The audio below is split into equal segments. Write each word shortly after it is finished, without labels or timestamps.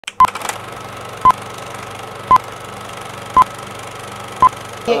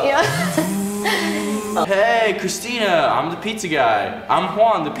Hey, Christina, I'm the pizza guy. I'm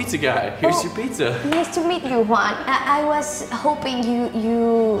Juan, the pizza guy. Here's your pizza. Nice to meet you, Juan. I was hoping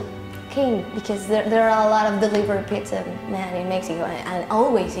you came because there are a lot of delivery pizza men in Mexico, and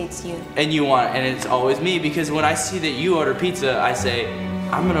always it's you. And it's always me, because when I see that you order pizza, I say,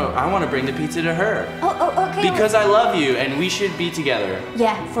 I want to bring the pizza to her. Oh, okay. Because I love you, and we should be together.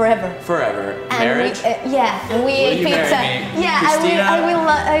 Yeah, forever. Forever. And Marriage? And we ate pizza. Marry me? Yeah, Christina?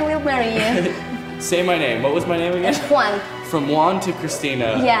 I will marry you. Say my name. What was my name again? Juan. From Juan to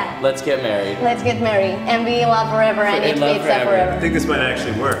Christina. Yeah. Let's get married. Let's get married and be in love forever and eat pizza forever. I think this might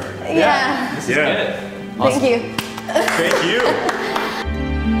actually work. Yeah. This is good. Thank you. Thank you.